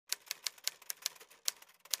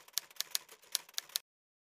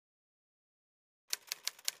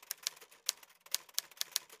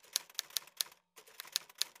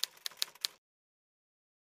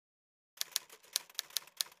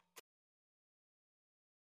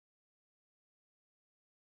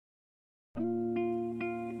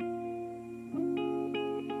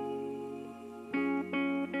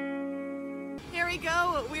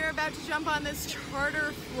So we're about to jump on this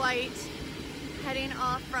charter flight heading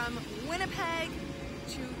off from Winnipeg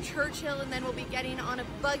to Churchill, and then we'll be getting on a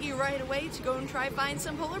buggy right away to go and try find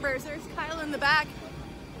some polar bears. There's Kyle in the back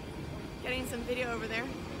getting some video over there.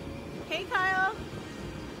 Hey Kyle!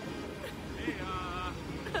 Hey,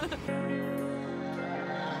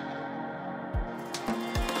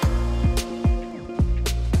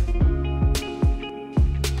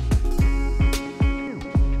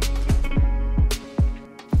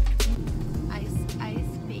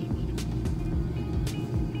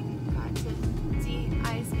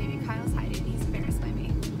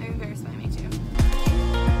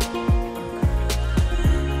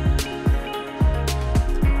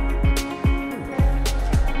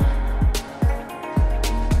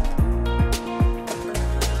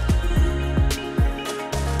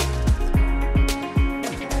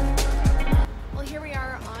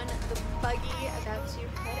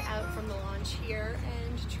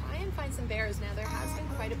 Now there has been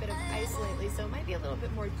quite a bit of ice lately, so it might be a little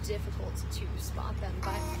bit more difficult to spot them,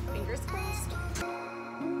 but fingers crossed.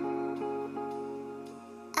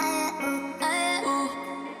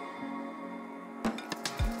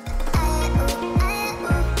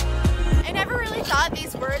 I never really thought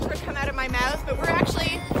these words would come out of my mouth, but we're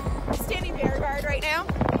actually standing bear guard right now,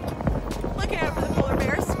 looking out for the polar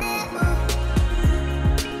bears.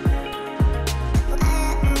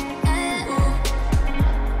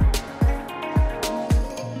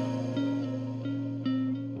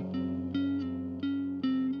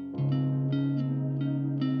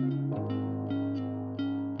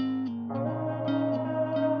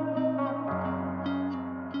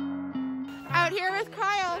 Out here with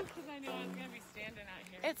Kyle. because I knew I was going to be standing out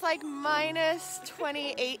here. It's like minus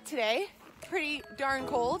 28 today. Pretty darn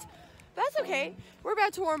cold. That's okay. We're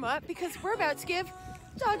about to warm up because we're about to give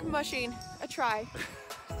dog mushing a try.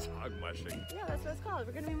 Dog mushing. Yeah, that's what it's called.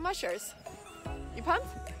 We're gonna be mushers. You pumped?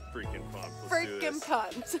 Freaking pumped. Let's do Freaking this.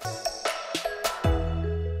 pumped.